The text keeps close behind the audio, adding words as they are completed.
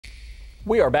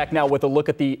We are back now with a look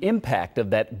at the impact of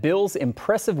that Bills'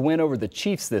 impressive win over the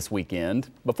Chiefs this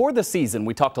weekend. Before the season,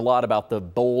 we talked a lot about the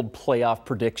bold playoff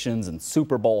predictions and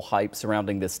Super Bowl hype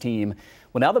surrounding this team.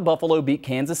 Well, now that Buffalo beat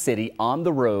Kansas City on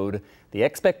the road, the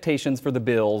expectations for the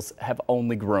Bills have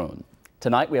only grown.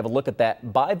 Tonight, we have a look at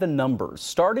that by the numbers,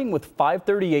 starting with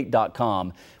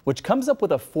 538.com, which comes up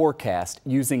with a forecast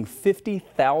using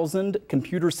 50,000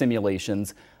 computer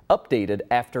simulations updated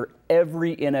after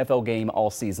every NFL game all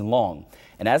season long.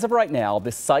 And as of right now,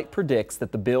 this site predicts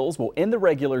that the Bills will end the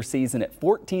regular season at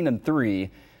 14-3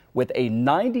 with a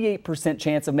 98%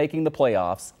 chance of making the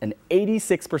playoffs, an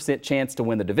 86% chance to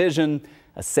win the division,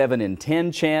 a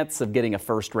 7-10 chance of getting a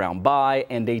first-round bye,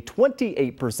 and a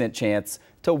 28% chance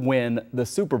to win the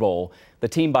Super Bowl. The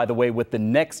team, by the way, with the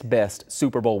next best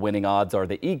Super Bowl winning odds are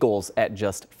the Eagles at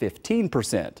just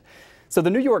 15%. So the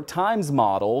New York Times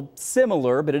model,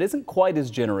 similar, but it isn't quite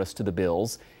as generous to the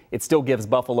Bills. It still gives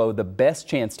Buffalo the best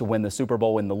chance to win the Super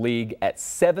Bowl in the league at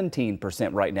 17%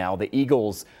 right now. The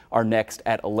Eagles are next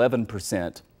at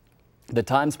 11%. The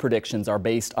Times predictions are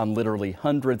based on literally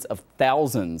hundreds of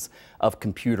thousands of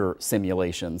computer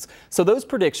simulations. So those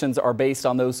predictions are based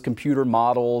on those computer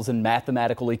models and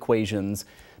mathematical equations.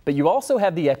 But you also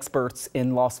have the experts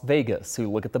in Las Vegas who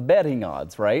look at the betting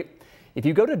odds, right? If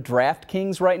you go to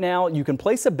DraftKings right now, you can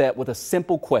place a bet with a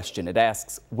simple question. It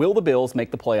asks, will the Bills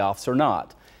make the playoffs or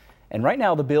not? And right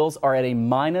now, the Bills are at a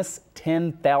minus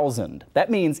 10,000. That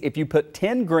means if you put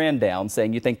 10 grand down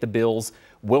saying you think the Bills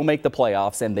will make the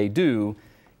playoffs, and they do,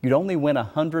 you'd only win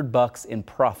 $100 in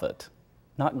profit.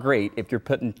 Not great if you're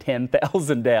putting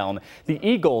 10,000 down. The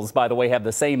Eagles, by the way, have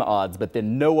the same odds, but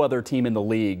then no other team in the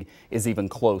league is even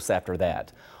close after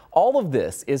that. All of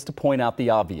this is to point out the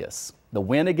obvious. The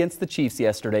win against the Chiefs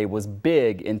yesterday was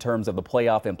big in terms of the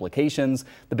playoff implications.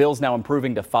 The Bills now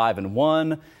improving to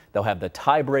 5-1. They'll have the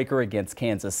tiebreaker against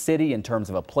Kansas City in terms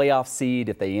of a playoff seed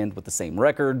if they end with the same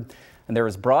record. And there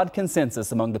is broad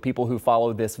consensus among the people who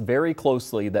follow this very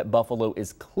closely that Buffalo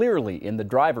is clearly in the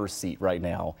driver's seat right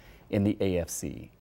now in the AFC.